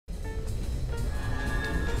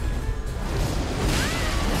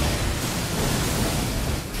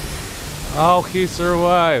Oh, he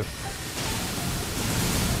survived.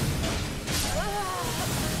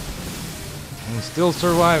 He's still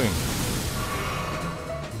surviving.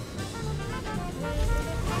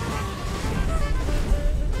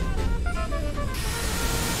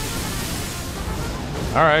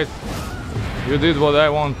 Alright. You did what I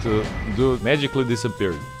want to do. Magically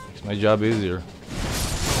disappeared. Makes my job easier.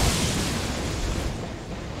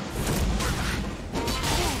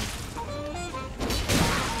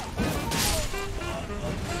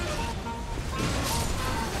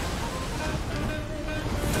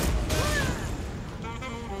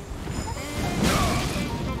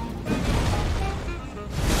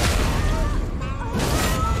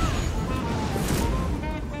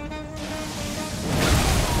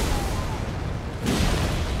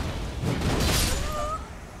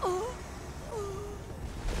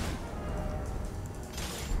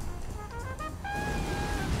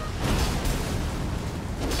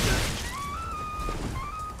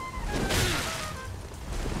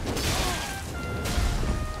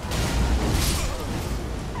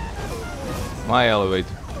 My elevator.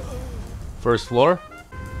 First floor.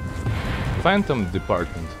 Phantom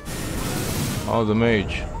department. Oh, the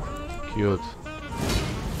mage. Cute.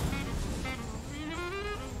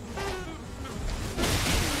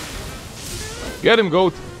 Get him,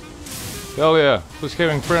 goat! Hell yeah. Who's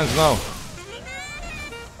having friends now?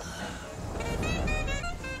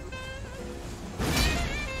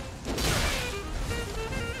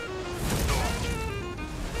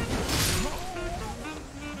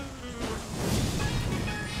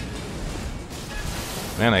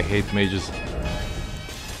 Man, I hate mages.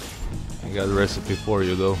 I got a recipe for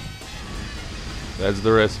you though. That's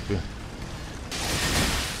the recipe.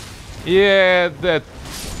 Yeah, that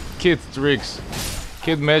kid tricks.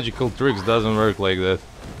 Kid magical tricks doesn't work like that.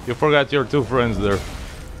 You forgot your two friends there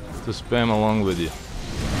to spam along with you.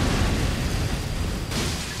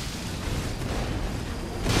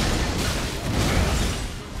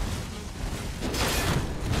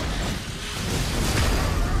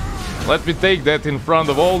 Let me take that in front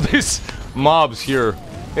of all these mobs here.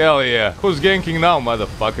 Hell yeah. Who's ganking now,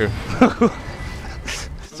 motherfucker?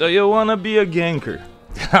 So you wanna be a ganker?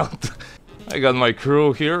 I got my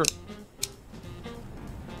crew here.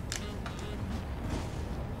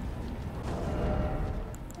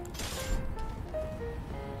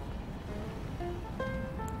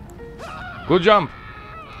 Good jump.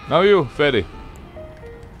 Now you, Freddy.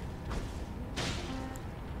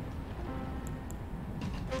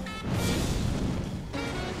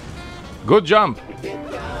 Good jump.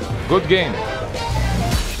 Good game.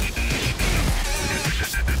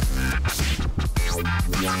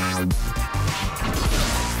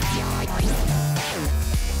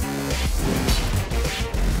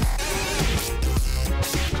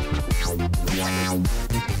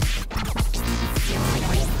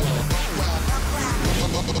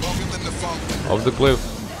 Off the cliff.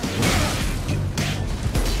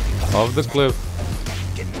 Off the cliff.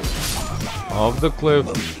 Off the cliff.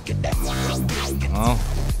 Oh.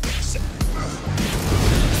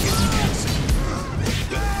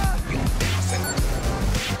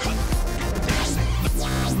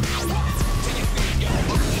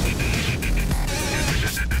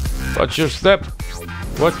 Watch your step.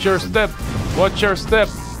 Watch your step. Watch your step.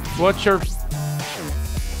 Watch your...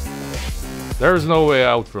 There's no way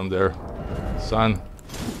out from there, son.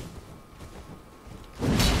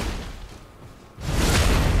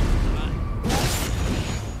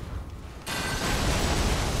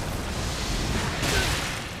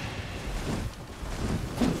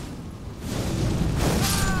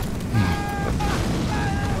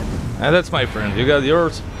 And that's my friend. You got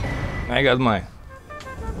yours, I got mine.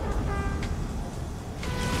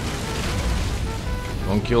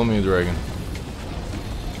 Don't kill me, dragon.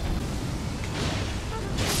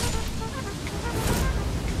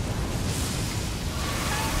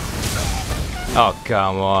 Oh,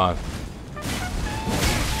 come on.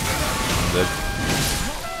 That...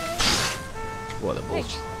 What a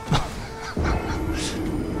bullshit.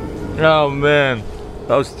 Oh man,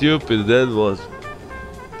 how stupid that was.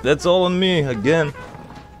 That's all on me again.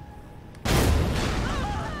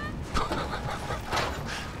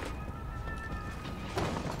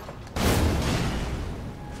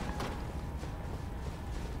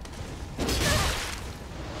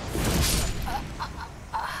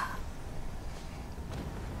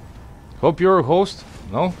 Hope you're a host?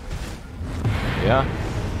 No? Yeah.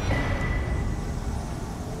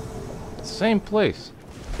 Same place.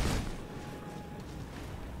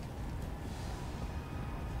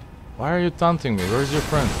 Why are you taunting me? Where's your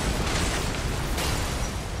friend?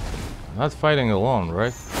 I'm not fighting alone,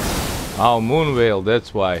 right? Oh, Moonveil,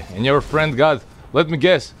 that's why. And your friend got, let me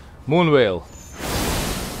guess, Moonveil.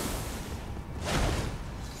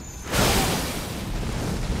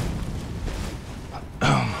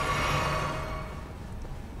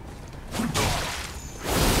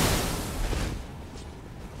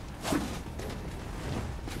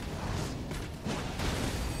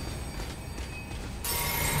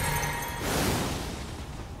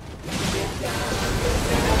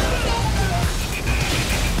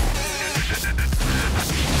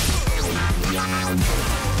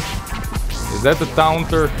 Is that the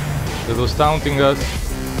taunter that was taunting us?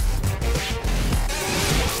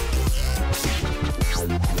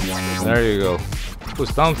 There you go.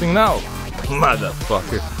 Who's taunting now?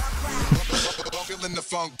 Motherfucker.